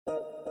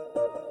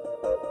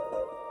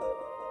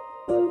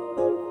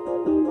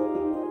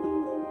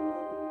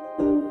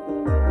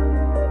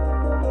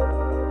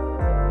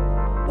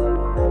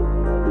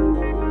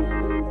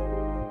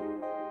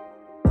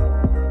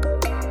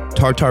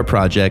Tartar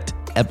Project,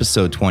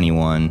 episode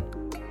 21.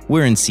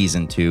 We're in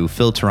season 2.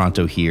 Phil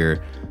Toronto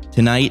here.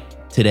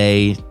 Tonight,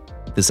 today,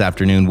 this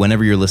afternoon,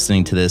 whenever you're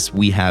listening to this,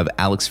 we have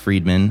Alex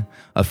Friedman,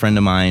 a friend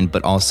of mine,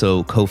 but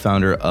also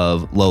co-founder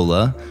of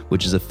LOLA,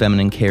 which is a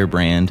feminine care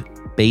brand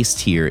based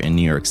here in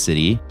New York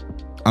City.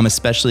 I'm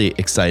especially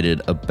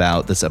excited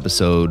about this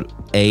episode,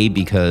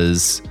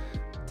 because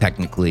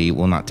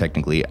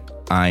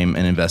I'm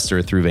an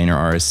investor through Vayner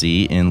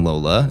RSC in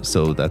LOLA,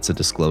 so that's a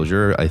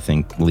disclosure. I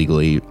think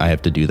legally I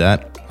have to do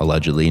that,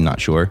 allegedly, not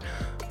sure.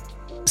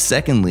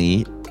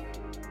 Secondly,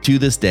 to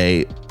this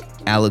day,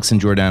 Alex and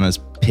Jordana's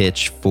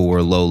pitch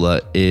for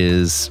LOLA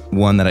is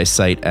one that I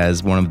cite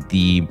as one of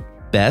the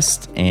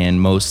best and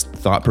most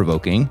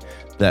thought-provoking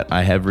that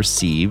I have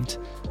received.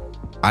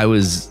 I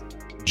was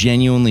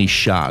genuinely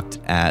shocked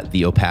at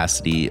the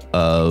opacity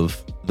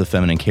of the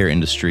feminine care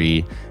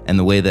industry, and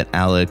the way that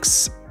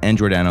Alex and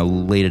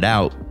Jordana laid it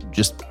out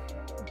just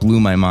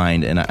blew my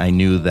mind, and I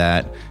knew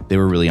that they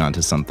were really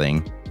onto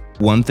something.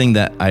 One thing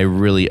that I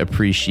really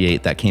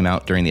appreciate that came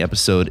out during the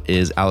episode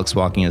is Alex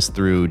walking us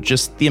through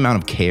just the amount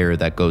of care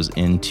that goes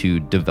into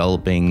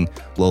developing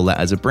LOLA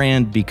as a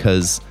brand,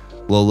 because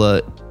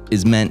LOLA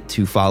is meant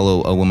to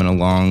follow a woman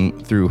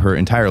along through her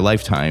entire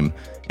lifetime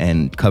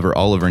and cover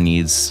all of her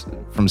needs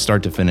from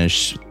start to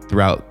finish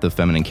throughout the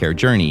feminine care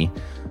journey.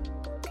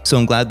 So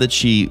I'm glad that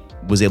she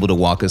was able to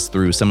walk us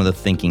through some of the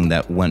thinking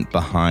that went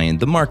behind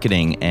the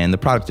marketing and the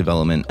product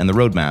development and the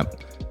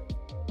roadmap.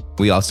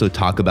 We also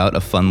talk about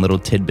a fun little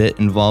tidbit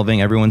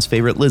involving everyone's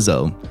favorite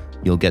Lizzo.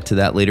 You'll get to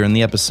that later in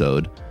the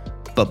episode.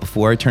 But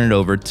before I turn it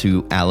over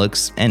to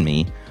Alex and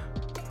me,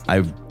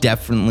 I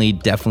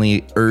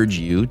definitely urge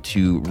you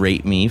to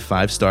rate me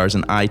 5 stars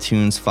on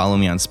iTunes, follow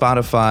me on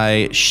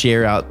Spotify,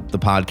 share out the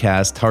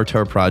podcast,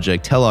 Tartar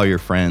Project, tell all your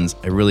friends.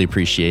 I really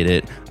appreciate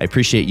it. I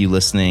appreciate you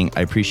listening.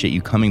 I appreciate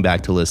you coming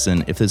back to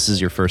listen. If this is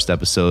your first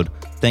episode,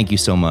 thank you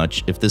so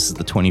much. If this is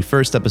the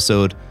 21st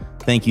episode,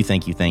 thank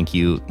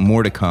you.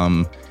 More to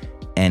come.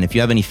 And if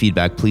you have any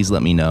feedback, please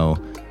let me know.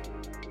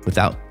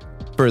 Without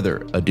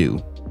further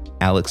ado,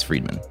 Alex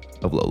Friedman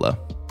of LOLA.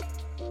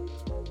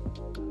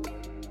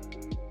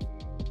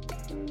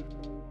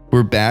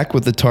 We're back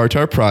with the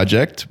Tartar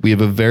Project. We have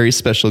a very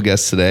special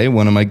guest today,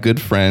 one of my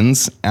good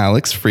friends,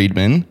 Alex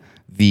Friedman,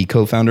 the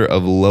co-founder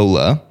of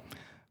LOLA.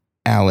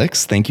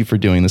 Alex, thank you for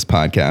doing this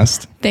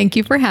podcast. Thank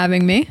you for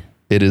having me.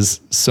 It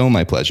is so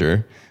my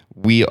pleasure.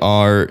 We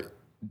are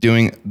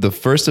doing the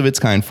first of its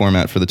kind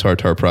format for the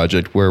Tartar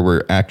Project, where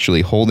we're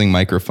actually holding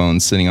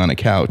microphones sitting on a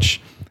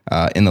couch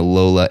in the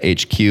LOLA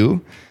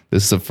HQ.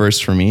 This is a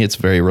first for me. It's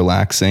very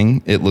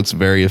relaxing. It looks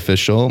very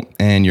official,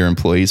 and your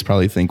employees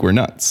probably think we're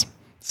nuts.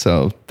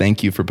 So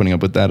thank you for putting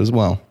up with that as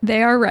well.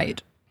 They are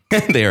right.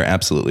 They are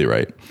absolutely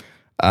right.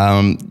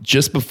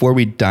 Just before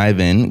we dive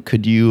in,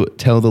 could you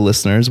tell the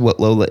listeners what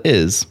LOLA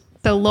is?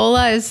 So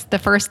LOLA is the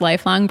first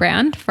lifelong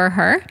brand for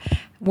her.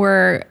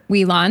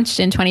 We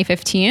launched in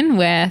 2015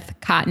 with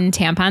cotton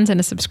tampons in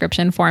a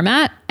subscription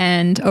format.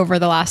 And over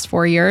the last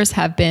 4 years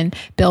have been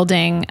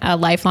building a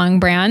lifelong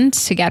brand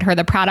to get her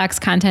the products,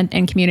 content,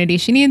 and community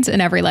she needs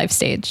in every life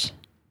stage.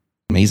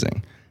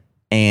 Amazing.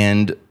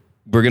 And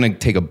we're going to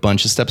take a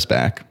bunch of steps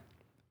back.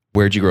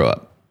 Where'd you grow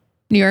up?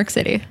 New York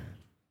City.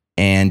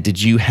 And did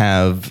you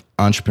have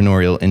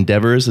entrepreneurial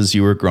endeavors as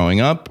you were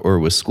growing up, or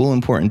was school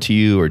important to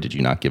you, or did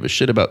you not give a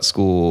shit about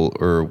school,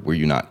 or were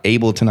you not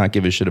able to not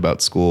give a shit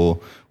about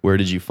school? Where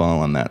did you fall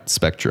on that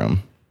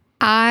spectrum?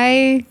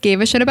 I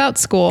gave a shit about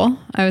school.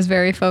 I was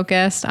very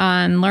focused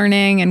on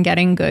learning and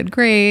getting good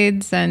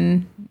grades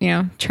and,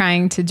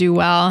 trying to do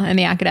well in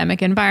the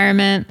academic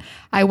environment.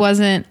 I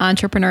wasn't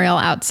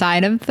entrepreneurial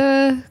outside of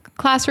the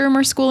classroom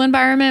or school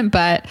environment,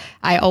 but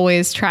I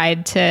always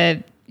tried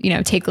to,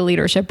 take a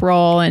leadership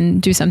role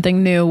and do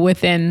something new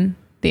within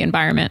the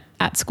environment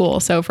at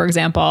school. So for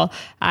example,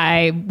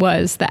 I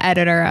was the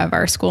editor of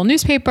our school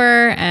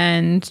newspaper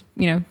and,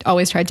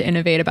 always tried to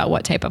innovate about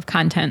what type of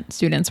content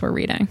students were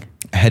reading.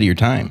 Ahead of your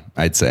time,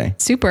 I'd say.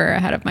 Super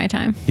ahead of my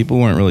time. People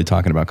weren't really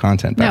talking about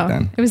content back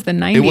then. It was the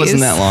 90s. It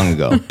wasn't that long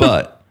ago,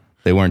 but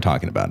they weren't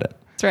talking about it.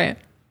 That's right.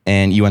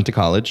 And you went to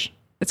college.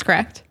 That's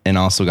correct. And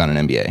also got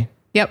an MBA.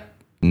 Yep.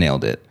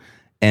 Nailed it.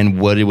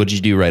 And what did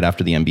you do right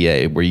after the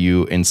MBA? Were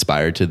you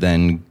inspired to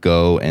then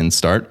go and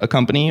start a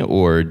company,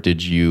 or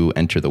did you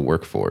enter the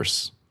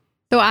workforce?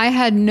 So I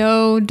had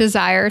no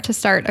desire to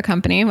start a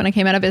company when I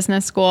came out of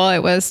business school.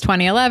 It was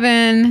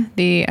 2011.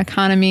 The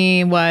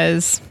economy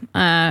was,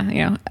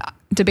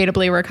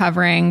 debatably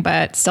recovering,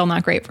 but still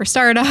not great for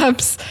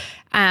startups.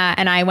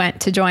 And I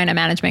went to join a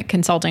management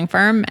consulting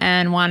firm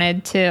and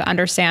wanted to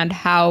understand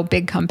how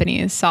big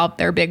companies solve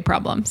their big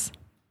problems.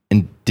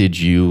 And did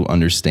you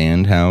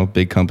understand how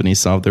big companies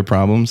solve their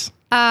problems?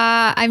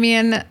 I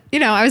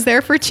was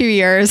there for 2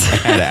 years. I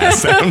had to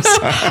ask that. I'm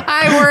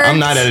sorry. I'm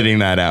not editing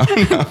that out.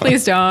 No.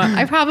 Please don't.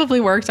 I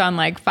probably worked on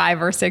like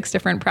 5 or 6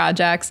 different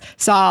projects,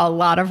 saw a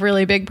lot of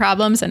really big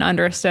problems, and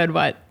understood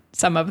what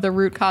some of the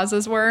root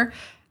causes were.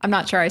 I'm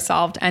not sure I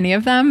solved any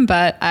of them,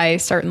 but I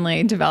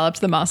certainly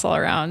developed the muscle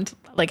around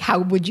like how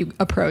would you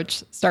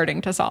approach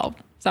starting to solve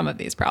some of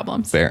these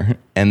problems. Fair.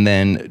 And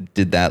then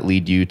did that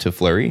lead you to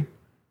Flurry?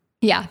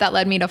 Yeah, that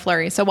led me to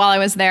Flurry. So while I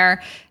was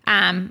there,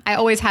 I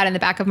always had in the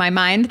back of my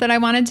mind that I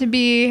wanted to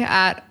be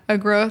at a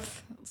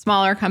growth,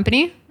 smaller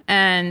company,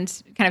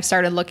 and kind of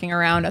started looking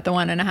around at the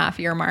 1.5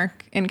 year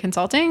mark in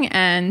consulting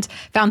and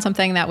found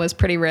something that was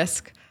pretty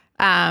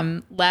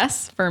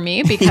less for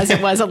me because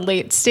it was a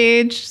late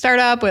stage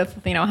startup with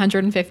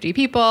 150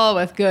 people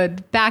with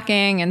good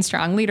backing and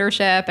strong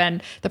leadership.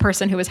 And the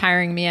person who was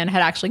hiring me in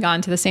had actually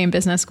gone to the same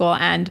business school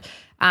and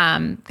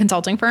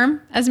consulting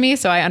firm as me.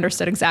 So I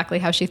understood exactly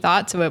how she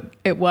thought. So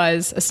it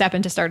was a step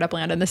into startup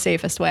land in the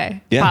safest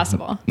way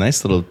possible.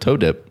 Nice little toe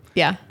dip.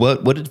 Yeah.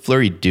 What did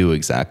Flurry do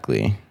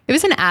exactly? It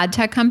was an ad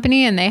tech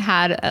company, and they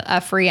had a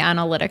free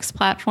analytics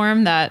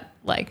platform that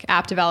like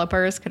app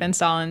developers could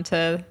install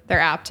into their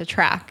app to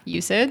track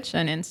usage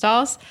and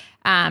installs.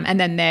 And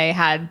then they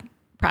had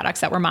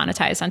products that were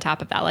monetized on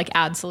top of that, like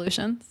ad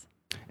solutions.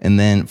 And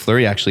then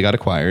Flurry actually got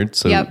acquired.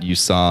 So you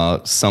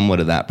saw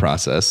somewhat of that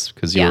process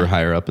because you were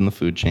higher up in the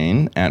food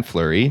chain at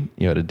Flurry.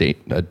 You had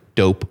a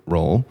dope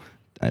role.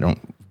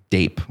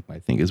 Dape, I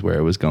think is where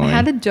I was going. I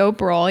had a dope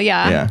role,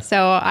 yeah.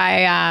 So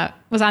I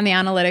was on the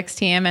analytics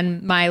team,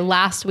 and my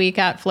last week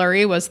at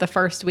Flurry was the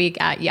first week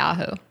at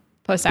Yahoo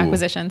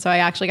post-acquisition. Ooh. So I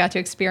actually got to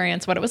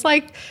experience what it was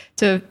like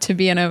to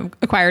be in an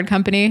acquired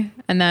company.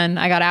 And then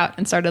I got out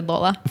and started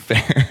LOLA.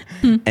 Fair.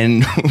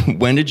 And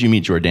when did you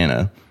meet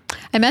Jordana?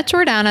 I met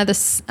Jordana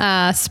this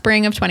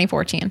spring of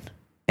 2014.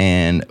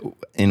 And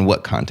in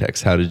what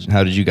context? How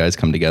did you guys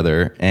come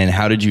together? And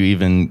how did you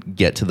even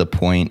get to the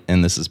point,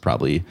 and this is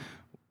probably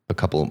a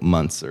couple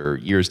months or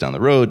years down the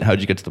road, how did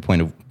you get to the point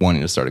of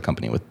wanting to start a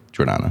company with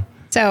Jordana?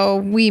 So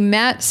we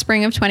met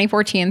spring of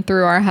 2014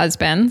 through our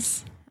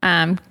husbands.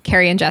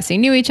 Carrie and Jesse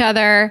knew each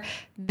other.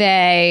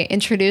 They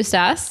introduced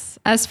us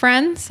as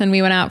friends, and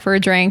we went out for a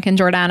drink, and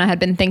Jordana had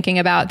been thinking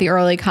about the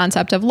early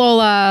concept of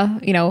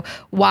LOLA,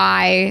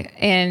 why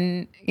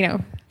in,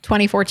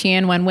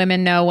 2014, when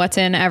women know what's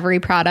in every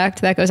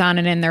product that goes on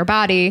and in their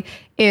body,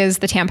 is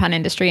the tampon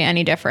industry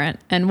any different?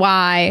 And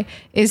why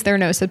is there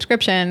no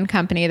subscription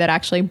company that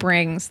actually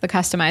brings the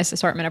customized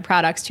assortment of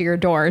products to your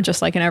door,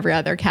 just like in every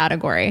other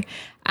category?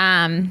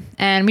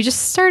 And we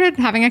just started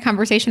having a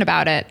conversation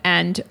about it.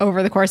 And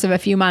over the course of a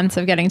few months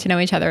of getting to know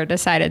each other,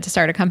 decided to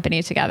start a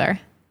company together.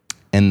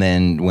 And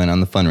then went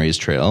on the fundraise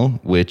trail,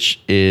 which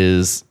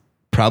is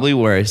probably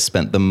where I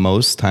spent the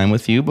most time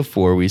with you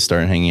before we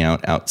started hanging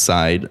out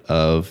outside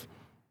of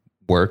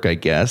work, I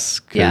guess,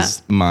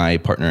 because my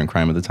partner in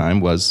crime at the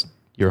time was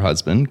your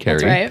husband, Carrie.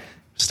 That's right.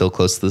 Still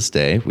close to this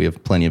day. We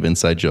have plenty of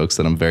inside jokes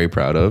that I'm very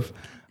proud of.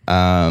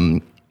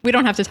 We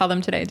don't have to tell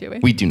them today, do we?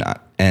 We do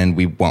not. And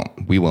we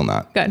won't. We will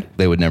not. Good.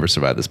 They would never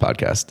survive this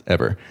podcast,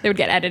 ever. They would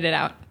get edited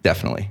out.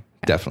 Definitely.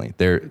 Okay. Definitely.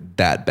 They're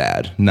that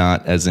bad.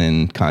 Not as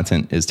in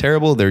content is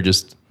terrible. They're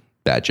just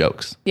bad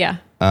jokes. Yeah.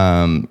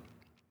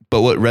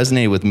 But what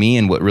resonated with me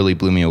and what really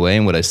blew me away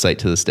and what I cite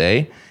to this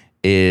day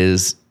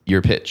is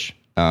your pitch.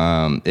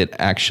 It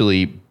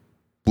actually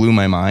blew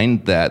my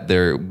mind that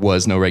there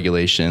was no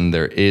regulation.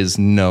 There is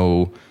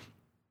no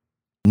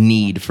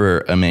need for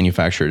a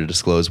manufacturer to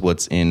disclose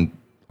what's in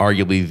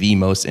arguably the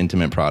most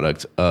intimate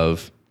product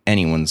of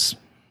anyone's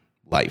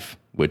life,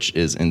 which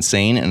is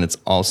insane. And it's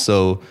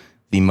also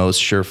the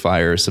most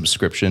surefire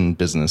subscription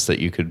business that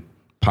you could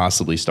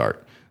possibly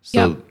start.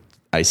 So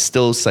I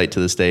still cite to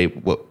this day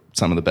what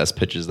some of the best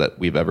pitches that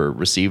we've ever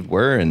received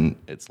were, and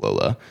it's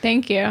LOLA.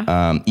 Thank you.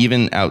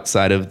 Even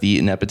outside of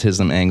the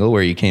nepotism angle,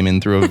 where you came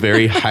in through a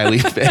very highly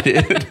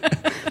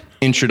vetted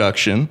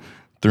introduction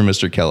through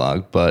Mr.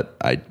 Kellogg, but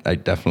I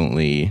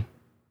definitely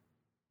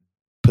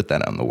put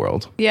that out in the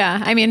world.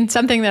 Yeah. I mean,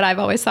 something that I've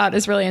always thought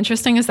is really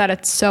interesting is that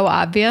it's so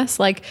obvious.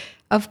 Like,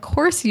 of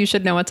course you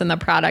should know what's in the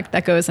product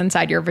that goes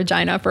inside your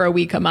vagina for a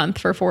week, a month,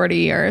 for 40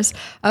 years.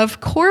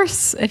 Of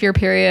course, if your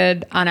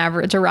period on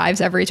average arrives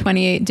every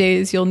 28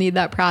 days, you'll need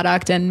that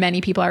product, and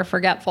many people are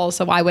forgetful.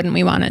 So why wouldn't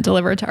we want it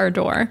delivered to our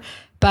door?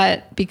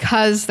 But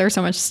because there's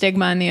so much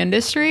stigma in the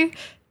industry,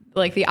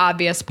 like the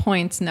obvious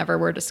points never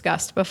were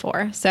discussed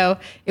before. So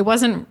it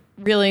wasn't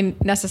really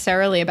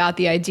necessarily about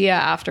the idea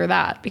after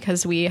that,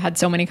 because we had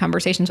so many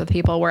conversations with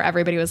people where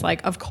everybody was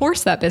like, of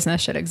course that business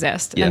should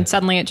exist. Yeah. And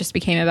suddenly it just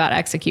became about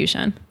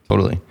execution.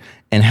 Totally.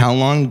 And how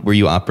long were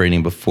you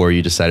operating before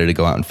you decided to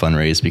go out and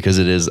fundraise? Because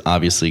it is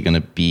obviously going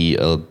to be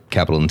a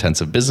capital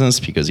intensive business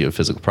because you have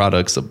physical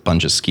products, a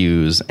bunch of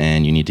SKUs,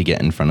 and you need to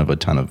get in front of a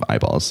ton of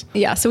eyeballs.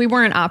 Yeah. So we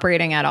weren't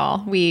operating at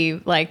all.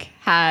 We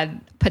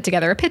had put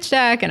together a pitch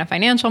deck and a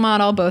financial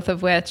model, both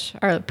of which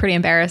are pretty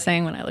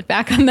embarrassing when I look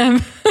back on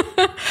them.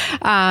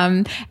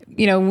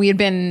 We had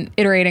been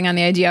iterating on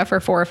the idea for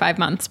 4 or 5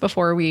 months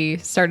before we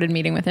started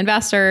meeting with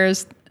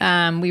investors.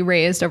 We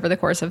raised over the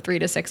course of 3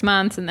 to 6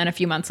 months, and then a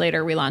few months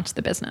later, we launched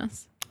the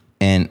business.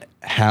 And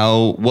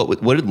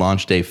what did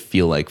launch day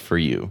feel like for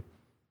you?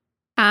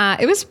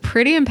 It was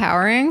pretty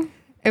empowering.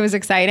 It was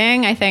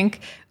exciting. I think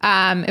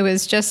it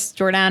was just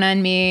Jordana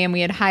and me, and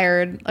we had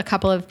hired a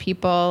couple of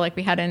people. Like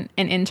we had an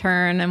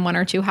intern and 1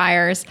 or 2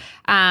 hires.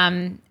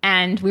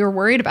 And we were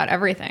worried about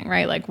everything,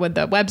 right? Like, would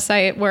the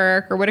website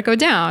work or would it go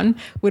down?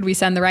 Would we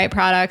send the right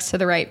products to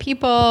the right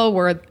people?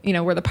 Were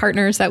the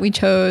partners that we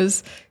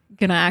chose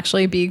going to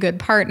actually be good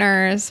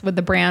partners? Would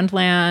the brand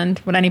land?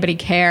 Would anybody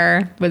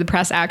care? Would the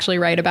press actually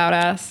write about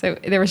us? So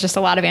there was just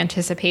a lot of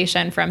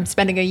anticipation from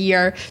spending a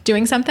year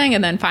doing something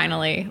and then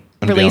finally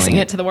releasing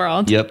it to the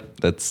world. Yep.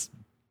 That's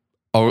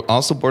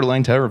also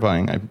borderline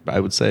terrifying, I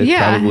would say,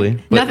 yeah.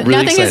 probably. But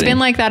nothing has been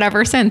like that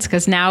ever since,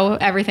 because now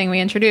everything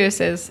we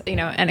introduce is,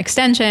 an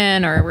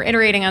extension, or we're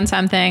iterating on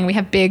something. We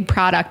have big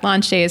product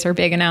launch days or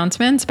big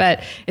announcements,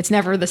 but it's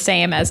never the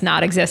same as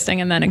not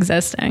existing and then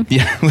existing.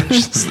 Yeah,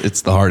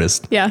 it's the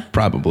hardest. Yeah.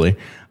 Probably.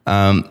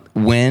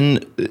 When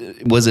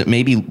was it?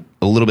 Maybe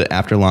a little bit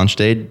after launch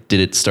day,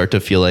 did it start to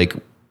feel like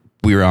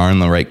we were on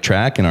the right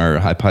track and our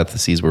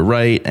hypotheses were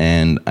right?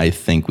 And I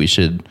think we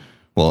should...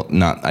 Well,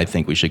 I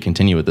think we should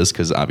continue with this,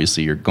 because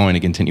obviously you're going to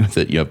continue with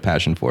it. You have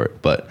passion for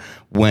it. But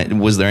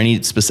was there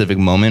any specific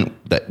moment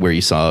where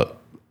you saw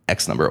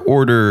X number of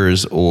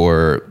orders,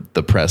 or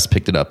the press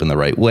picked it up in the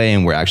right way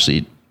and we're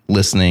actually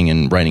listening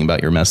and writing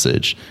about your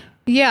message?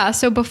 Yeah.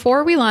 So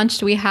before we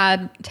launched, we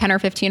had 10 or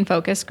 15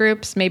 focus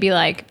groups, maybe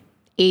like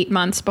 8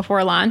 months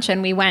before launch.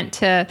 And we went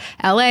to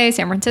LA,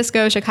 San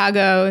Francisco,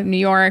 Chicago, New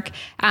York,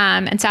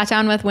 and sat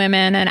down with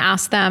women and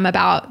asked them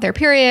about their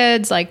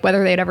periods, like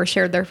whether they'd ever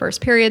shared their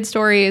first period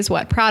stories,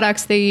 what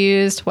products they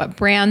used, what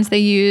brands they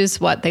used,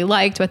 what they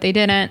liked, what they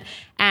didn't.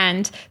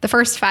 And the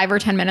first 5 or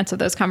 10 minutes of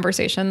those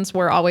conversations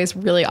were always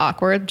really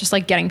awkward, just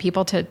like getting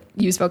people to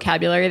use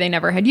vocabulary they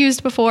never had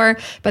used before.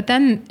 But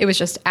then it was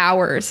just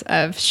hours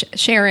of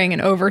sharing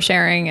and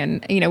oversharing,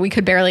 and we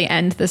could barely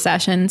end the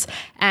sessions.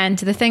 And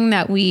the thing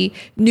that we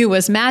knew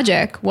was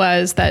magic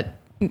was that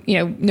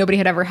nobody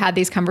had ever had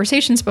these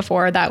conversations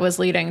before. That was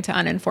leading to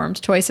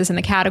uninformed choices in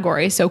the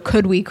category. So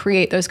could we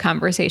create those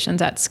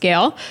conversations at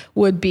scale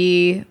would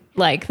be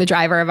like the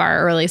driver of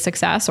our early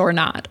success or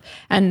not.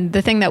 And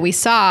the thing that we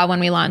saw when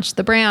we launched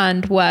the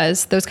brand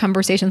was those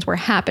conversations were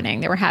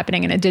happening. They were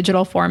happening in a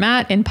digital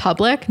format, in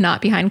public,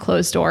 not behind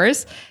closed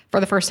doors,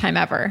 for the first time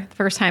ever. The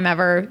first time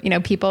ever,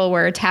 people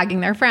were tagging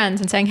their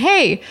friends and saying,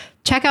 hey,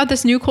 check out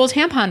this new cool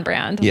tampon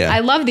brand. Yeah. I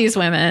love these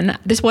women.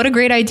 What a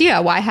great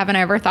idea. Why haven't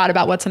I ever thought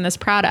about what's in this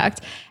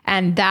product?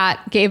 And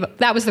that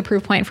was the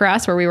proof point for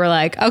us, where we were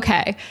like,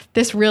 okay,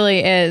 this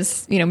really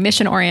is,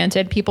 mission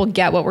oriented. People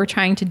get what we're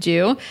trying to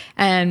do,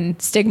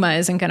 and stigma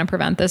isn't going to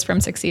prevent this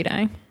from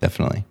succeeding.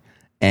 Definitely.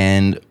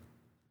 And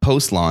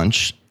post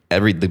launch,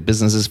 the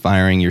business is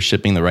firing. You're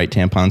shipping the right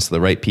tampons to the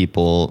right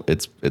people.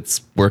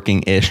 It's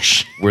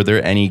working-ish. Were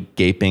there any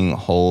gaping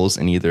holes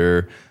in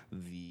either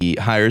the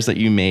hires that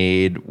you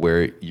made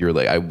where you're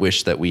like, I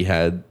wish that we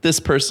had this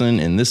person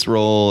in this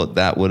role,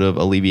 that would have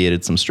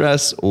alleviated some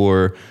stress?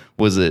 Or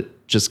was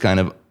it just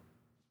kind of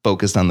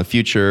focused on the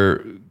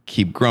future,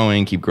 keep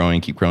growing,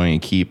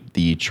 and keep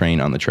the train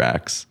on the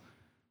tracks?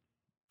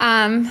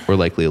 Or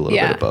likely a little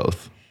bit of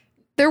both?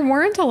 There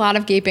weren't a lot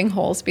of gaping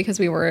holes, because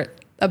we were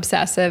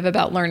obsessive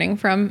about learning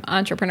from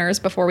entrepreneurs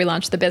before we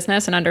launched the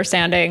business and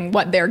understanding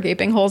what their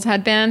gaping holes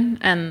had been,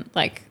 and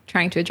like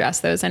trying to address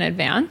those in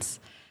advance.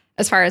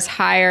 As far as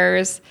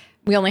hires,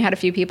 we only had a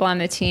few people on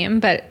the team,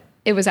 but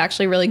it was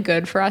actually really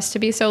good for us to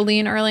be so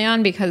lean early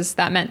on, because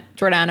that meant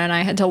Jordana and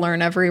I had to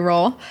learn every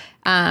role.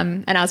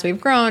 And as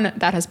we've grown,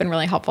 that has been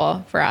really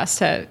helpful for us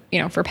to,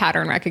 for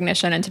pattern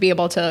recognition, and to be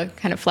able to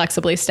kind of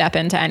flexibly step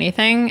into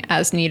anything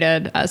as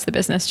needed as the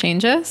business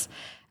changes.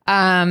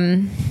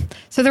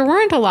 So there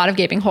weren't a lot of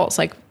gaping holes.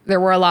 Like, there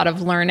were a lot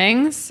of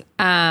learnings,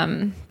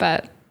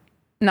 but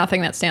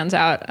nothing that stands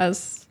out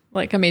as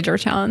like a major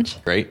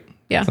challenge. Great.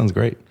 Yeah. Sounds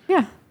great.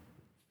 Yeah.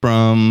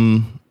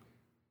 From,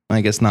 I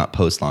guess not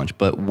post-launch,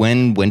 but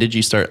when did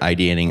you start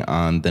ideating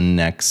on the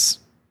next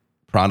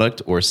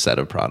product or set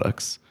of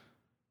products?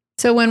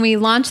 So when we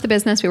launched the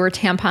business, we were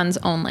tampons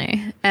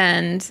only.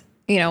 And,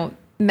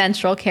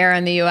 menstrual care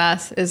in the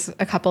US is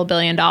a couple $2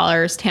 billion.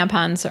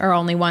 Tampons are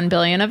only $1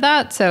 billion of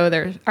that. So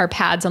there are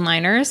pads and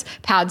liners.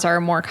 Pads are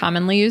a more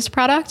commonly used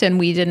product, and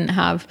we didn't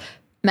have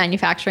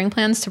manufacturing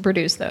plans to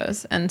produce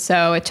those. And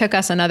so it took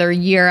us another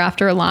year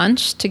after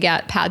launch to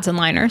get pads and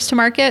liners to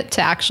market,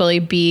 to actually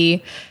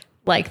be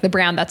like the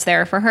brand that's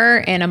there for her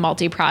in a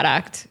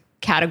multi-product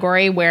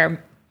category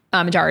where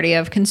a majority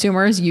of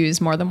consumers use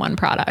more than one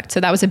product. So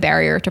that was a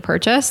barrier to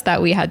purchase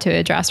that we had to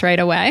address right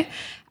away.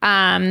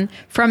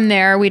 From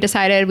there, we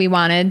decided we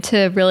wanted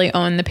to really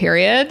own the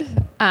period.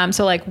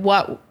 So like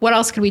what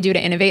else could we do to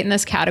innovate in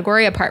this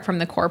category apart from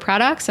the core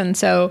products? And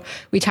so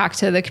we talked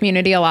to the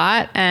community a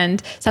lot,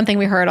 and something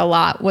we heard a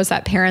lot was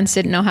that parents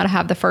didn't know how to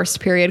have the first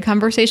period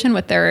conversation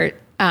with their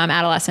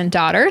adolescent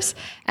daughters.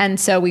 And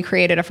so we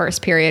created a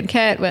first period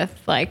kit with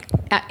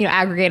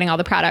aggregating all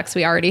the products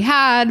we already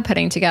had,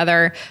 putting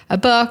together a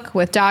book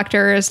with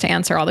doctors to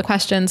answer all the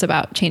questions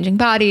about changing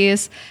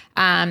bodies,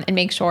 and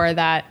make sure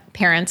that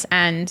parents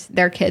and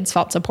their kids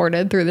felt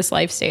supported through this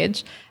life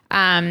stage.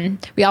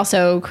 We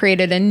also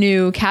created a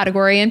new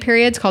category in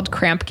periods called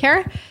cramp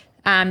care.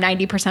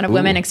 90% of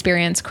women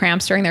experience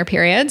cramps during their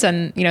periods.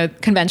 And,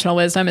 conventional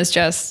wisdom is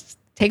just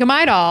take a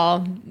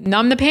Midol,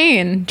 numb the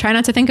pain, try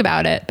not to think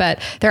about it.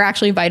 But there are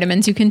actually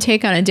vitamins you can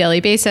take on a daily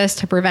basis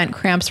to prevent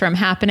cramps from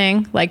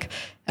happening. Like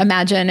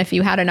imagine if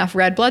you had enough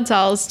red blood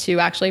cells to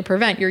actually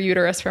prevent your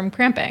uterus from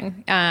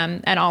cramping.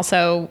 And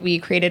also we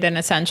created an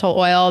essential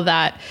oil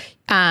that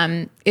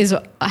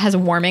has a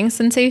warming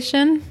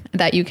sensation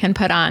that you can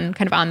put on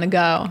kind of on the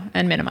go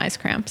and minimize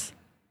cramps.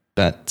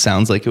 That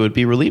sounds like it would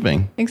be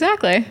relieving.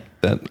 Exactly.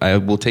 That I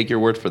will take your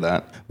word for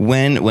that.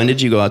 When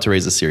did you go out to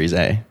raise a Series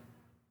A?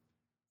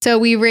 So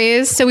we've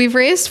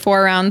raised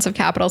 4 rounds of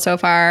capital so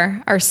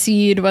far. Our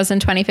seed was in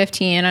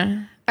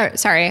 2015.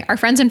 Our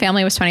friends and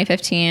family was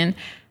 2015.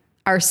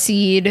 Our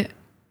seed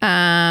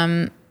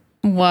was,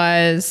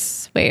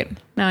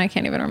 now I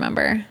can't even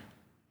remember.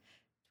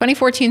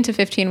 2014 to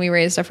 15, we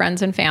raised a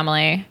friends and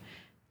family.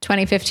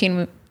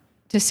 2015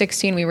 to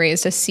 16, we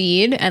raised a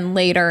seed. And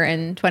later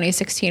in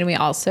 2016, we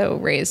also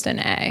raised an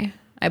A,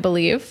 I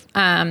believe.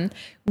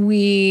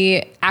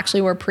 We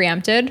actually were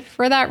preempted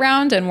for that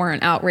round and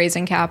weren't out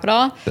raising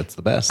capital. That's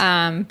the best.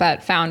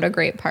 But found a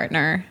great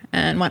partner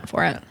and went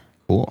for it.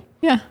 Cool.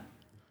 Yeah.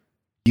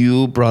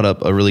 You brought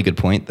up a really good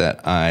point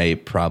that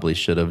I probably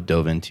should have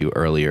dove into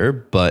earlier,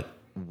 but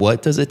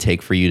what does it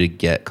take for you to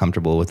get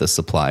comfortable with a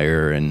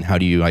supplier, and how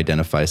do you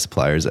identify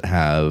suppliers that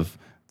have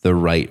the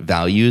right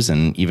values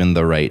and even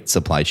the right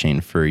supply chain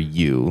for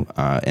you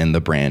and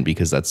the brand,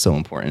 because that's so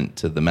important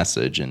to the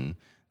message and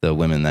the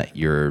women that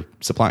you're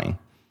supplying?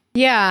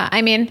 Yeah,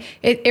 I mean,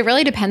 it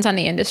really depends on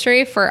the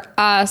industry. For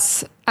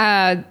us,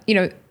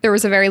 there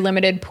was a very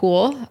limited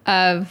pool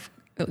of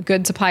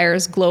good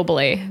suppliers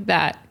globally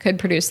that could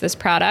produce this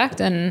product.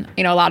 And,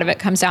 a lot of it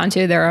comes down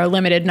to there are a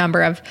limited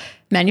number of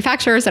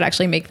manufacturers that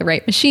actually make the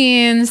right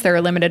machines. There are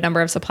a limited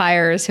number of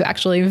suppliers who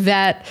actually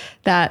vet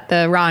that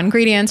the raw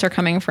ingredients are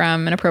coming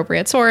from an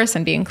appropriate source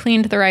and being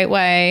cleaned the right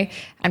way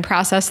and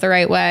processed the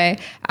right way.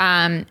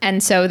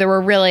 And so there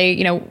were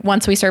really,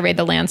 once we surveyed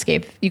the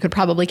landscape, you could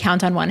probably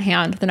count on one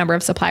hand the number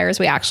of suppliers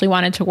we actually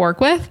wanted to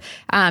work with.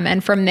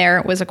 And from there,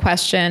 it was a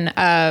question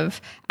of,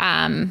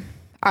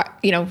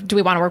 do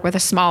we want to work with a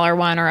smaller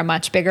one or a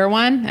much bigger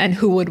one, and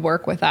who would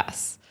work with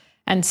us?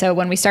 And so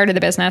when we started the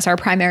business, our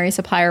primary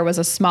supplier was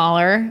a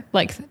smaller,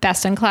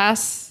 best in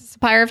class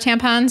supplier of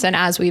tampons. And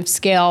as we've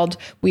scaled,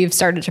 we've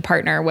started to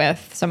partner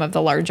with some of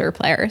the larger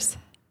players.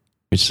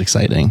 Which is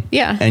exciting.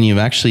 Yeah. And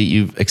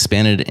you've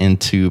expanded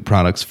into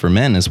products for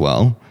men as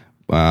well.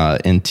 For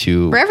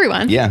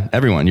everyone. Yeah,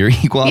 everyone. You're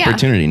equal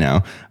opportunity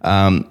now.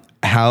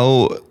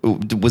 How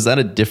was that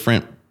a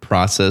different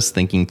process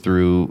thinking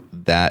through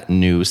that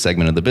new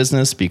segment of the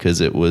business,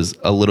 because it was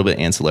a little bit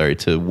ancillary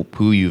to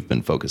who you've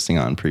been focusing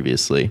on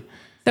previously?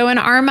 So in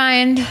our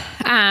mind,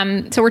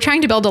 so we're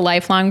trying to build a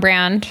lifelong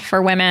brand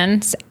for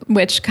women,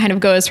 which kind of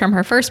goes from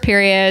her first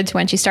period to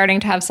when she's starting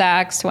to have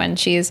sex, to when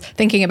she's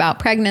thinking about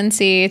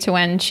pregnancy, to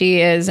when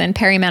she is in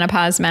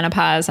perimenopause,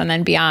 menopause, and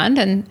then beyond.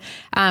 And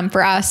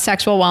for us,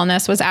 sexual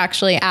wellness was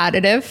actually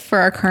additive for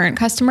our current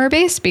customer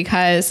base,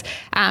 because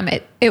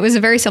it was a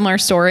very similar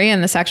story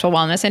in the sexual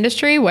wellness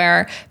industry,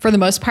 where for the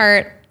most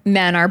part,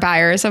 men are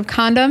buyers of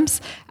condoms.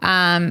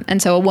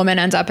 And so a woman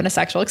ends up in a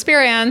sexual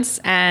experience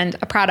and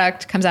a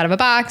product comes out of a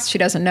box. She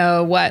doesn't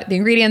know what the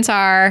ingredients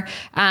are.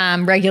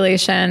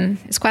 Regulation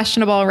is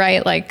questionable,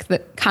 right? Like the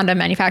condom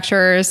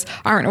manufacturers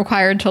aren't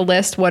required to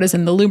list what is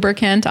in the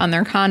lubricant on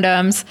their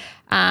condoms.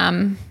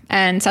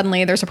 And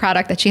suddenly there's a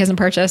product that she hasn't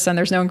purchased and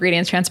there's no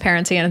ingredients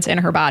transparency and it's in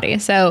her body.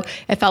 So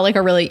it felt like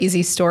a really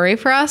easy story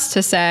for us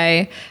to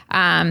say,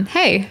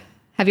 hey,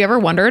 have you ever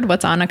wondered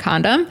what's on a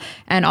condom?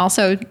 And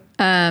also,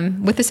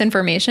 with this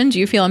information, do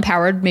you feel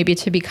empowered maybe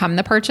to become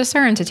the purchaser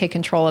and to take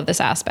control of this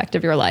aspect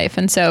of your life?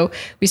 And so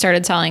we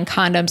started selling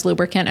condoms,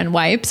 lubricant, and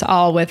wipes,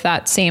 all with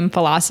that same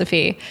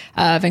philosophy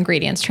of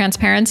ingredients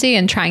transparency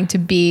and trying to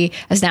be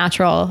as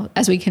natural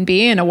as we can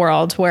be in a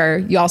world where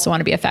you also want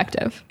to be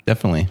effective.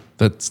 Definitely.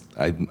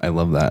 I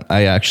love that.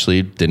 I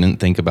actually didn't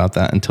think about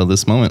that until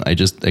this moment. I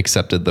just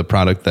accepted the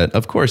product that,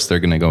 of course,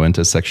 they're going to go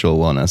into sexual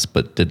wellness,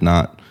 but did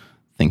not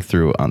think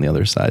through on the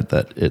other side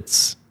that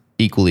it's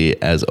equally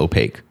as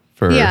opaque.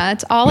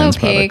 It's all opaque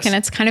products. And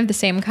it's kind of the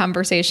same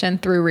conversation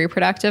through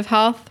reproductive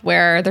health,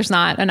 where there's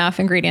not enough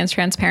ingredients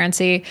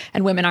transparency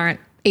and women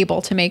aren't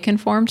able to make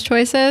informed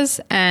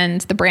choices,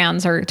 and the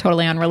brands are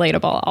totally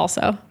unrelatable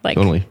also.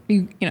 Totally.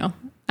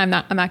 I'm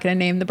not going to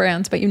name the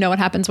brands, but you know what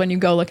happens when you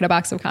go look at a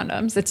box of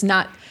condoms. It's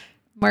not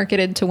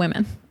marketed to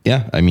women.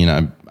 Yeah. I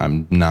mean,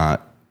 I'm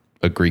not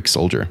a Greek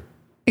soldier.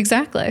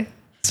 Exactly.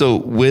 So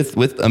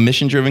with a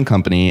mission-driven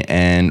company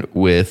and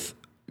with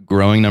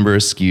growing number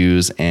of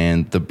SKUs,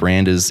 and the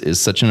brand is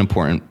such an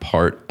important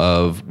part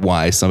of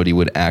why somebody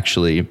would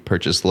actually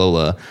purchase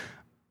LOLA,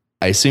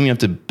 I assume you have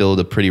to build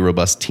a pretty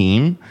robust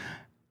team.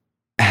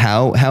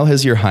 How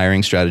has your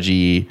hiring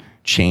strategy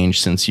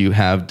changed since you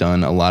have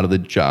done a lot of the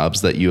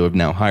jobs that you have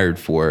now hired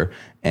for?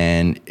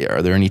 And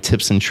are there any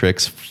tips and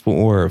tricks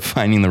for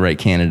finding the right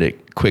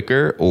candidate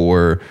quicker,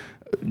 or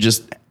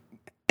just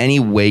any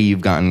way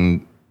you've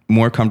gotten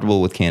more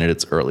comfortable with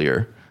candidates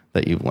earlier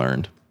that you've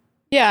learned?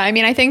 Yeah, I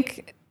mean, I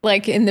think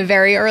like in the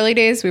very early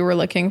days, we were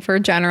looking for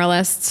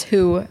generalists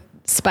who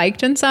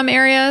spiked in some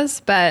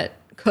areas, but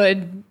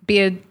could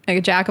be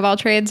a jack of all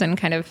trades and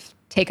kind of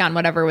take on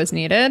whatever was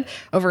needed.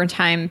 Over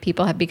time,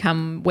 people have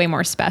become way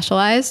more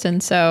specialized.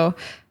 And so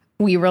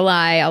we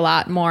rely a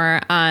lot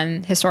more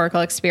on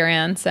historical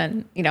experience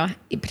and,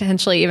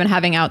 potentially even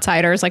having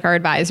outsiders like our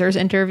advisors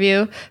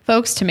interview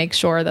folks to make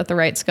sure that the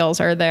right skills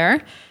are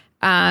there.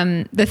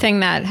 The thing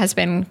that has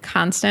been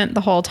constant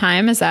the whole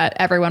time is that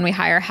everyone we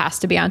hire has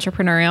to be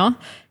entrepreneurial.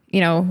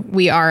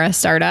 We are a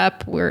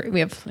startup. We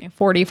have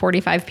 40,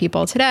 45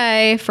 people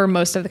today. For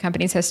most of the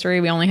company's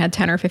history, we only had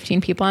 10 or 15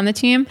 people on the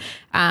team.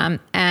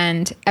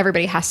 And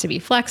everybody has to be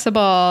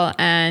flexible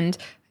and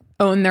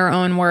own their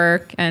own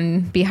work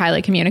and be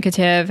highly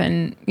communicative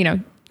and,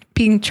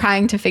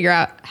 trying to figure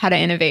out how to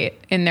innovate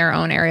in their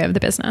own area of the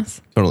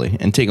business. Totally.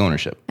 And take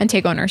ownership.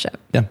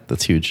 Yeah,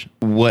 that's huge.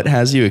 What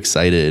has you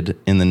excited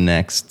in the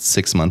next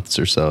 6 months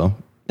or so?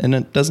 And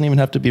it doesn't even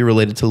have to be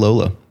related to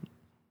LOLA.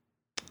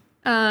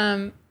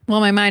 Well,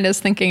 my mind is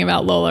thinking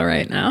about LOLA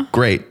right now.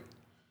 Great.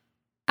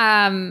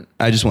 I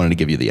just wanted to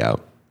give you the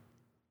out.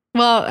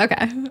 Well,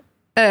 okay.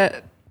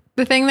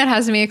 The thing that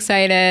has me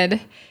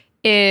excited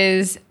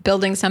is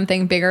building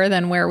something bigger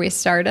than where we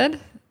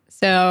started.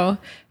 So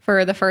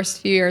for the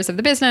first few years of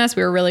the business,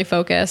 we were really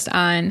focused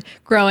on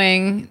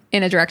growing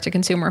in a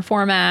direct-to-consumer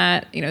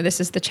format. This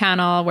is the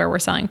channel where we're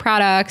selling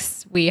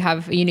products. We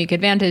have a unique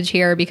advantage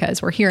here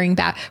because we're hearing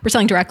back. We're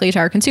selling directly to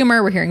our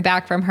consumer. We're hearing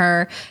back from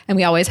her. And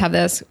we always have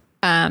this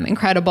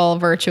incredible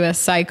virtuous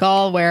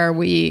cycle where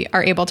we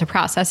are able to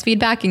process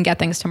feedback and get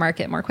things to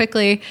market more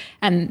quickly.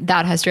 And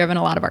that has driven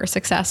a lot of our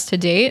success to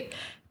date.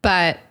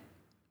 But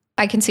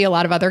I can see a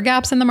lot of other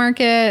gaps in the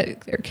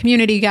market. There are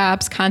community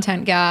gaps,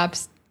 content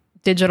gaps,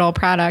 digital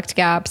product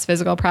gaps,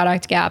 physical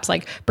product gaps.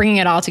 Like bringing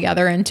it all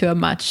together into a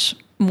much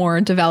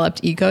more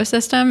developed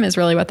ecosystem is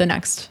really what the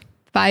next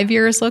 5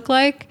 years look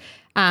like.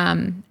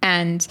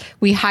 And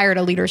we hired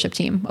a leadership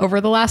team over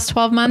the last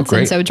 12 months.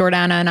 And so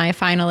Jordana and I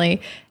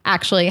finally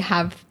actually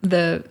have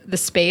the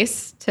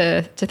space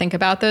to think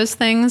about those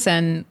things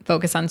and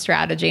focus on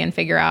strategy and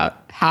figure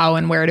out how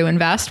and where to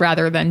invest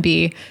rather than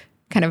be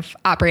kind of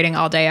operating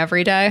all day,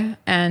 every day.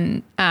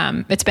 And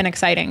it's been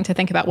exciting to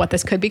think about what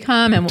this could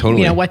become and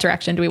what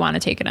direction do we want to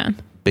take it in.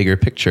 Bigger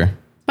picture.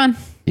 Fun.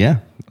 Yeah,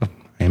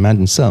 I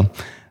imagine so.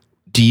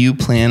 Do you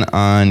plan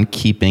on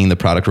keeping the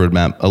product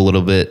roadmap a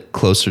little bit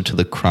closer to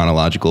the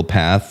chronological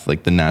path,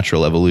 like the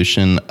natural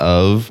evolution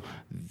of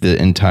the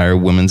entire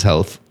women's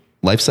health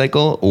life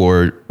cycle,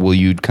 or will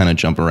you kind of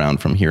jump around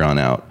from here on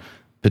out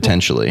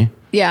potentially?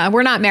 Yeah,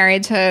 we're not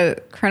married to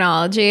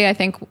chronology. I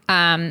think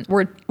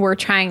we're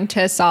trying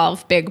to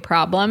solve big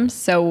problems.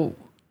 So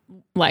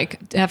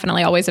like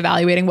definitely always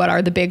evaluating what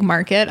are the big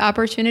market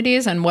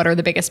opportunities and what are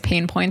the biggest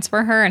pain points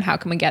for her and how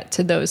can we get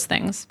to those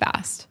things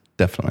fast.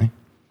 Definitely.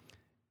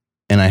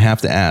 And I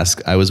have to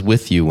ask, I was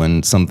with you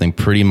when something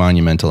pretty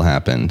monumental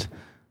happened.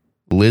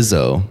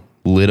 Lizzo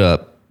lit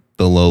up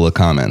the LOLA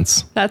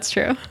comments. That's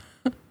true.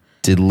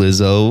 Did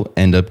Lizzo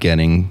end up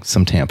getting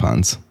some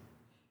tampons?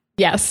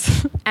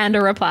 Yes. And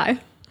a reply.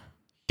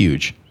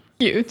 Huge.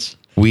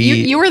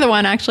 You were the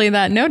one actually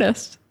that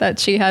noticed that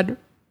she had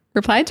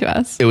replied to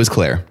us. It was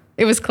Claire.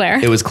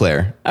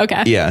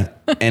 Okay. Yeah.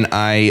 And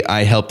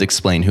I helped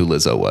explain who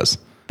Lizzo was.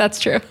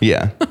 That's true.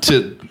 Yeah.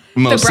 To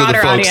most of the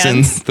folks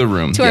in the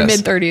room. To our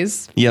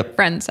mid-30s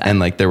friends. And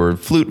like there were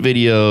flute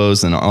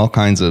videos and all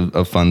kinds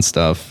of fun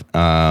stuff.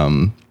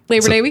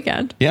 Labor Day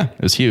weekend. Yeah.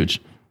 It was huge.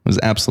 It was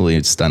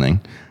absolutely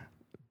stunning.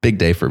 Big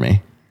day for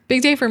me.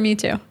 Big day for me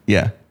too.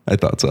 Yeah. I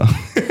thought so.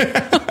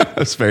 I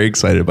was very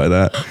excited by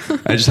that.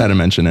 I just had to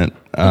mention it.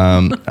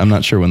 I'm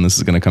not sure when this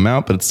is going to come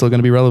out, but it's still going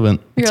to be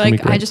relevant. You're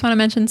like, I just want to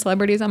mention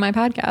celebrities on my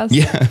podcast.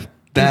 Yeah.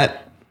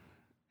 That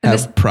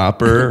have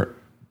proper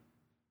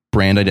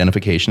brand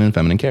identification and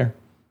feminine care.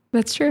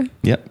 That's true.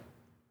 Yep.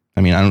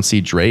 I mean, I don't see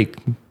Drake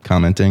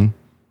commenting.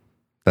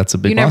 That's a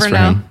big loss for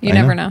him. You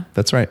never know.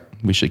 That's right.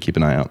 We should keep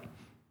an eye out.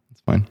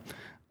 It's fine.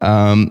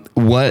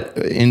 What,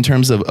 in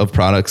terms of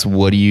products,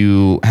 what do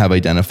you have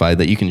identified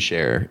that you can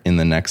share in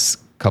the next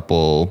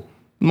couple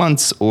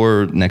months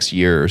or next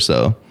year or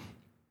so?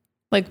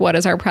 Like, what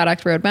is our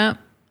product roadmap?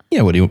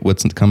 Yeah.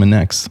 What's coming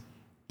next?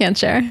 Can't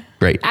share.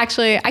 Great.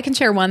 Actually, I can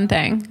share one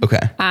thing.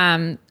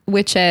 Okay.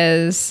 Which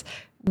is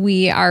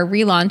we are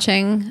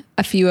relaunching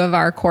a few of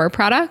our core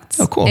products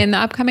in the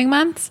upcoming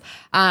months.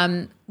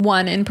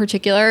 One in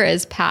particular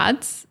is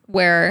pads,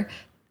 where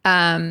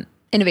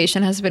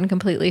innovation has been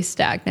completely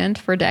stagnant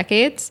for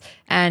decades.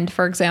 And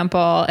for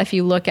example, if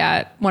you look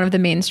at one of the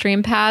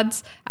mainstream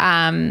pads,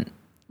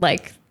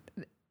 like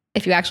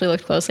if you actually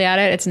look closely at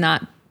it, it's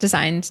not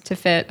designed to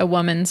fit a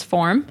woman's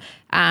form.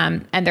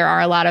 And there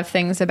are a lot of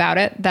things about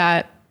it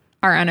that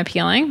are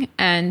unappealing,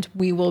 and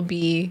we will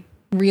be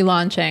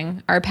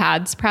relaunching our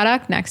pads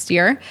product next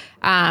year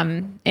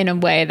in a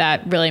way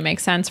that really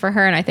makes sense for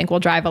her. And I think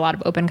will drive a lot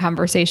of open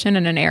conversation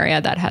in an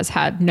area that has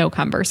had no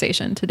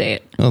conversation to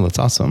date. Oh, that's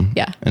awesome.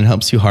 Yeah. And it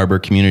helps you harbor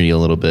community a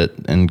little bit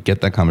and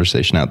get that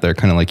conversation out there,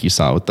 kind of like you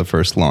saw with the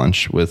first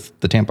launch with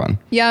the tampon.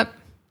 Yep.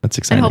 That's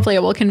exciting. And hopefully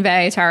it will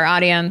convey to our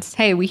audience,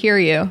 hey, we hear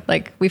you.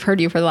 Like, we've heard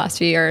you for the last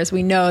few years.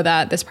 We know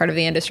that this part of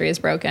the industry is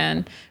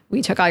broken.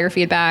 We took all your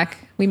feedback.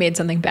 We made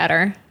something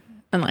better.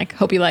 And like,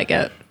 hope you like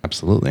it.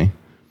 Absolutely.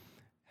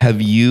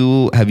 Have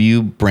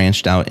you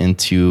branched out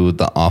into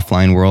the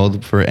offline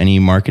world for any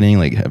marketing?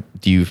 Like,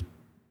 do you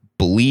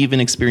believe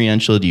in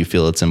experiential? Do you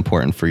feel it's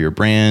important for your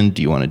brand?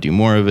 Do you want to do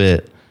more of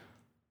it?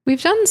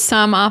 We've done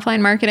some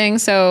offline marketing.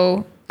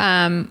 So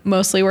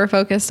mostly we're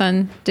focused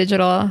on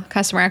digital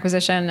customer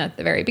acquisition at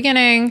the very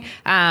beginning.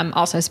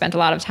 Also spent a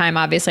lot of time,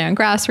 obviously, on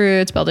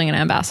grassroots, building an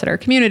ambassador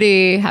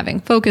community,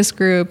 having focus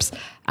groups.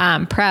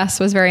 Press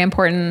was very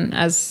important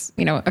as,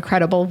 a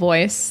credible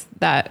voice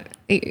that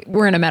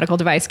we're in a medical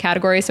device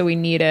category. So we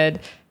needed,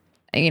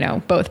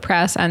 both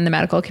press and the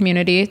medical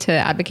community to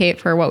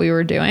advocate for what we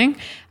were doing.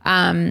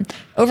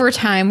 Over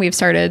time, we've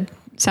started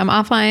some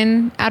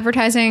offline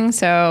advertising.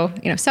 So,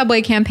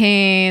 subway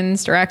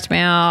campaigns, direct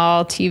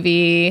mail,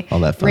 TV, all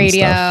that fun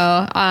radio,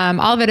 stuff.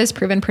 All of it has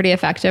proven pretty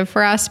effective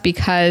for us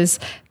because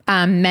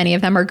many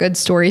of them are good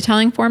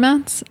storytelling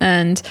formats.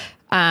 And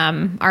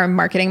our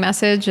marketing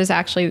message is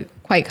actually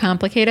quite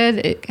complicated.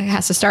 It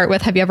has to start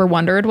with, have you ever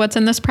wondered what's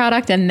in this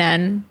product? And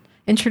then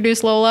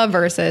introduce LOLA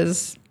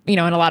versus, in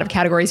a lot of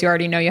categories, you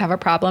already know you have a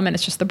problem and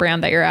it's just the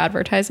brand that you're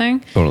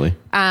advertising. Totally.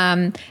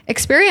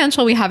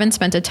 Experiential, we haven't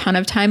spent a ton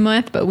of time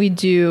with, but we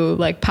do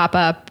pop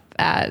up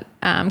at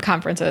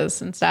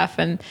conferences and stuff,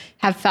 and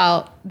have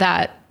felt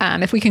that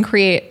if we can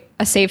create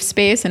a safe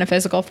space in a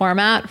physical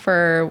format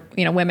for,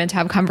 women to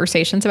have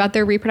conversations about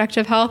their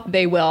reproductive health,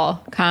 they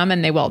will come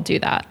and they will do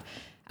that.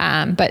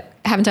 But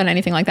haven't done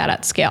anything like that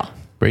at scale.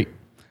 Great.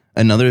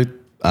 Another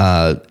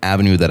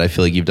avenue that I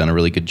feel like you've done a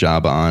really good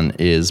job on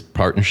is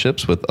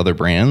partnerships with other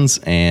brands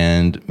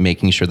and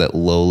making sure that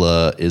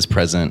LOLA is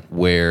present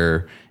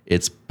where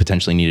it's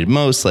potentially needed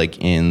most, like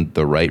in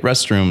the right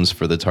restrooms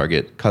for the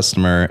target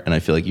customer. And I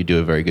feel like you do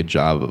a very good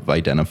job of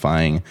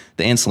identifying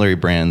the ancillary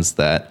brands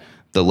that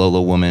the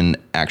LOLA woman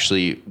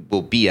actually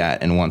will be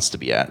at and wants to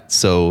be at.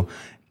 So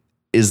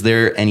is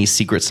there any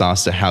secret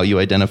sauce to how you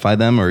identify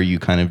them, or you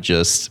kind of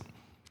just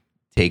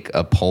take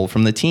a poll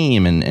from the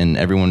team and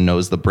everyone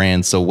knows the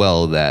brand so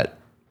well that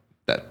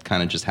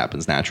kind of just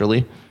happens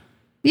naturally?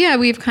 Yeah,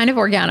 we've kind of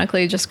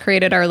organically just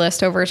created our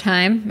list over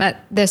time.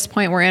 At this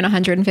point, we're in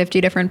 150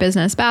 different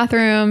business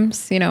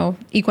bathrooms.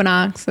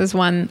 Equinox is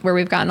one where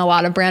we've gotten a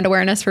lot of brand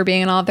awareness for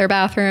being in all of their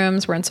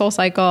bathrooms. We're in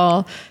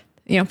SoulCycle,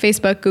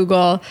 Facebook,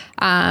 Google.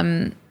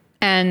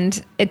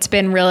 And it's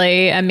been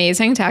really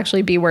amazing to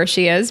actually be where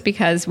she is,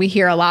 because we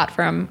hear a lot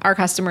from our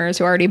customers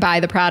who already buy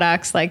the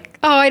products, like,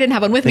 oh, I didn't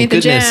have one with me at the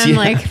gym. Yeah.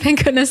 Like,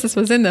 thank goodness this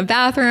was in the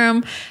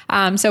bathroom.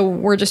 So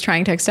we're just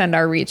trying to extend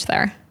our reach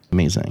there.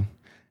 Amazing.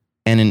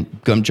 And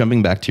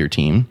jumping back to your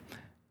team,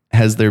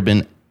 has there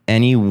been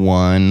any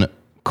one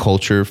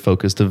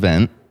culture-focused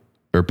event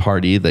or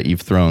party that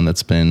you've thrown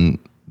that's been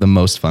the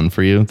most fun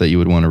for you that you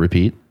would want to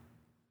repeat?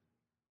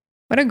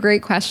 What a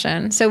great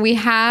question. So we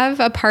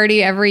have a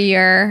party every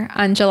year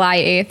on July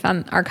 8th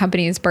on our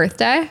company's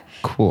birthday.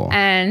 Cool.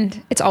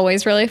 And it's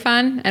always really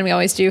fun. And we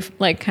always do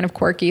kind of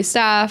quirky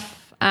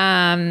stuff.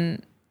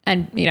 And,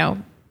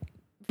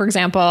 for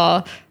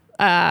example,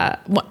 an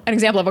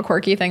example of a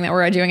quirky thing that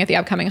we're doing at the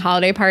upcoming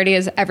holiday party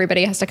is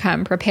everybody has to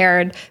come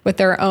prepared with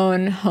their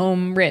own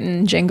home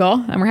written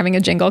jingle. And we're having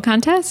a jingle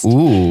contest.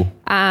 Ooh.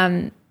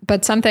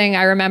 But something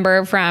I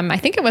remember from, I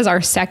think it was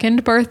our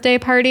second birthday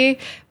party,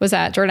 was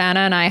that Jordana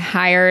and I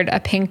hired a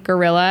pink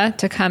gorilla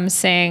to come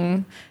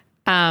sing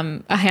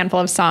a handful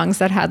of songs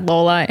that had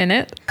LOLA in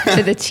it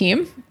to the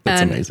team.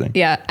 That's amazing.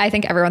 Yeah, I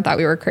think everyone thought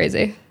we were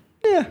crazy.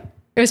 Yeah.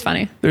 It was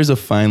funny. There's a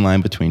fine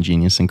line between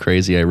genius and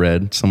crazy, I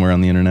read somewhere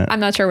on the internet.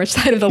 I'm not sure which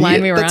side of the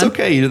line we were that's on. That's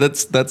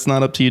okay. That's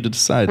not up to you to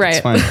decide. Right.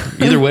 It's fine.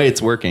 Either way,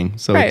 it's working,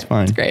 so right. It's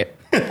fine. It's great.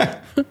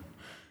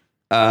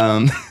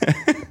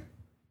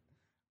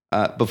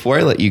 Before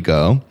I let you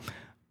go,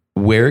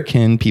 where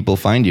can people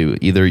find you?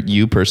 Either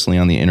you personally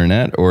on the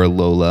internet or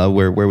LOLA.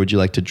 Where would you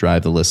like to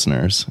drive the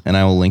listeners? And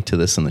I will link to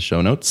this in the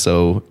show notes,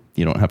 so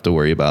you don't have to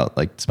worry about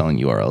spelling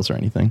URLs or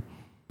anything.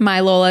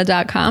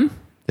 mylola.com.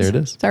 There it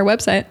is. It's our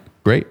website.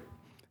 Great.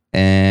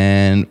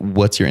 And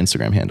what's your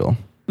Instagram handle?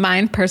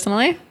 Mine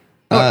personally.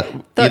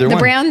 The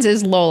brand's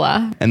is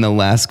LOLA. And the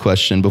last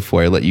question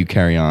before I let you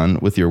carry on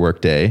with your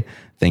workday,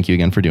 thank you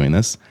again for doing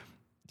this.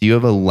 Do you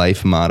have a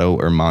life motto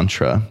or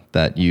mantra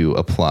that you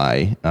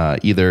apply,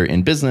 either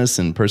in business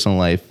and personal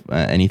life,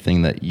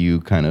 anything that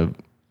you kind of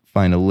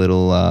find a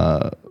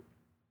little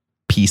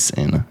peace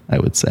in, I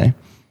would say?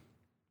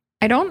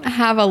 I don't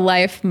have a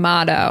life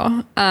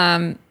motto.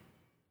 I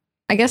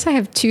guess I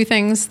have two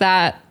things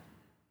that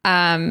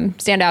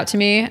stand out to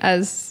me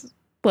as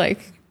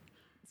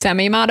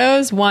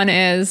semi-mottos. One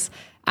is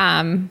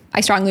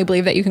I strongly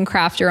believe that you can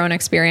craft your own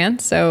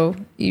experience. So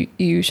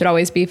you should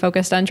always be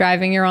focused on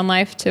driving your own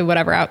life to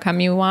whatever outcome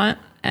you want.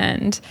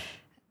 And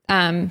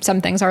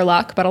some things are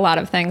luck, but a lot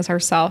of things are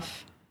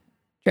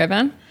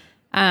self-driven.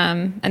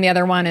 And the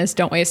other one is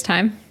don't waste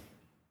time.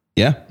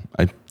 Yeah,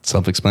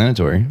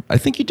 self-explanatory. I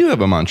think you do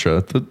have a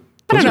mantra.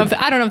 I don't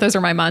know if those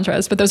are my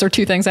mantras, but those are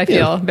two things I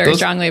feel very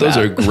strongly about.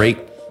 Those are great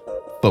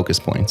focus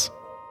points.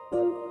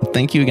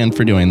 Thank you again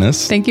for doing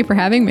this. Thank you for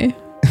having me.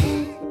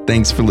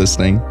 Thanks for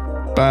listening.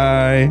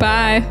 Bye.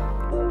 Bye.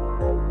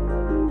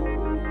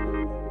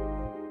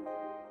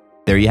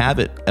 There you have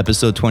it.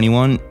 Episode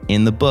 21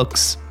 in the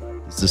books.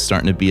 This is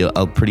starting to be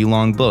a pretty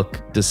long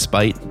book.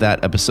 Despite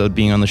that episode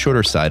being on the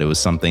shorter side, it was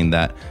something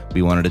that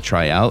we wanted to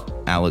try out.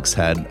 Alex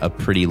had a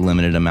pretty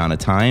limited amount of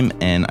time,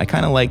 and I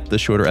kind of liked the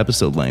shorter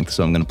episode length,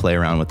 so I'm going to play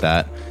around with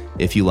that.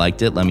 If you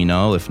liked it, let me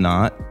know. If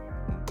not,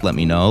 let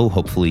me know.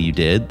 Hopefully you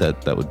did.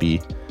 That would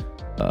be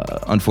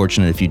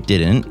unfortunate if you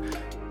didn't.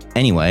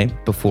 Anyway,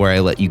 before I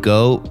let you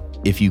go,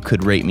 if you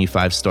could rate me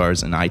 5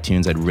 stars in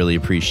iTunes, I'd really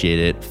appreciate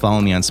it.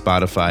 Follow me on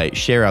Spotify,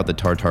 share out the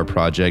Tartar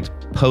Project,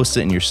 post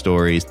it in your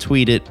stories,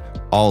 tweet it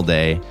all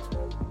day.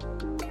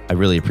 I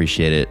really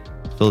appreciate it.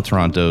 Phil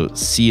Toronto,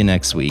 see you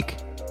next week.